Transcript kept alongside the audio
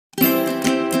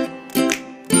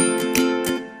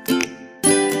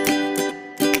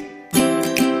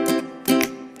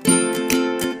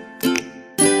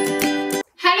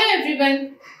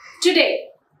Today,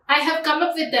 I have come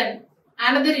up with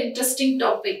another interesting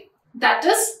topic, that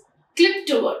is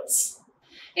clipped words.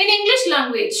 In English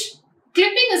language,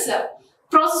 clipping is a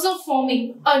process of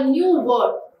forming a new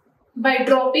word by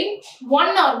dropping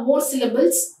one or more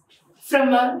syllables from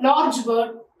a large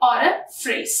word or a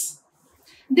phrase.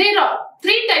 There are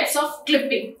three types of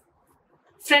clipping: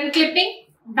 front clipping,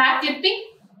 back clipping,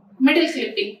 middle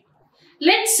clipping.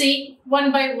 Let's see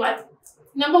one by one.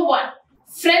 Number one,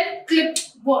 front clipped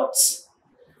words.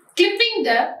 Clipping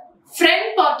the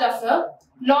front part of a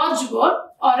large word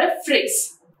or a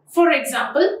phrase. For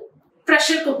example,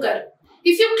 pressure cooker.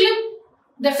 If you clip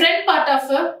the front part of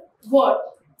a word,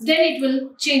 then it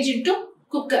will change into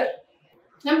cooker.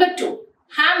 Number two,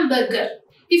 hamburger.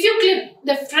 If you clip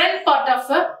the front part of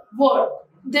a word,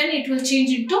 then it will change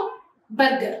into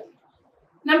burger.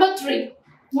 Number three,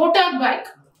 motorbike.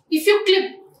 If you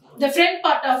clip the front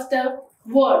part of the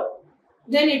word,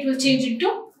 then it will change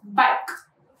into bike.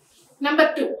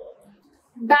 Number two,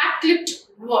 back clipped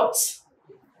words.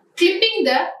 Clipping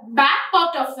the back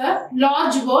part of a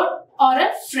large word or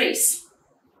a phrase.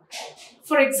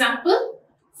 For example,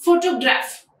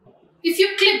 photograph. If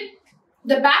you clip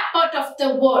the back part of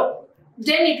the word,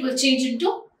 then it will change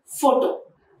into photo.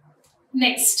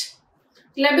 Next,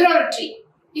 laboratory.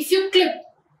 If you clip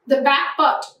the back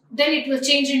part, then it will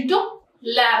change into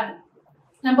lab.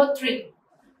 Number three,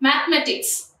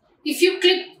 mathematics. If you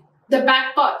clip the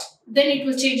back part, then it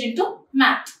will change into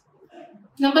math.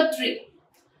 Number three,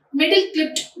 middle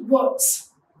clipped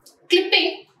words.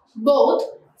 Clipping both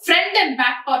front and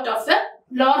back part of a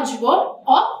large word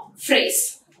or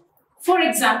phrase. For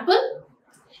example,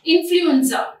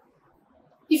 influenza.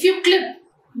 If you clip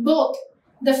both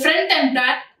the front and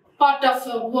back part of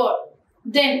a word,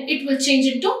 then it will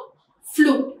change into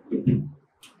flu.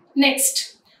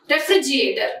 Next,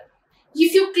 refrigerator.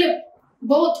 If you clip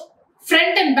both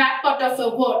front and back part of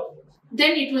a word,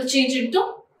 then it will change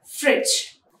into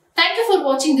fridge. Thank you for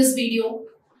watching this video.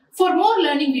 For more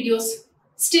learning videos,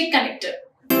 stay connected.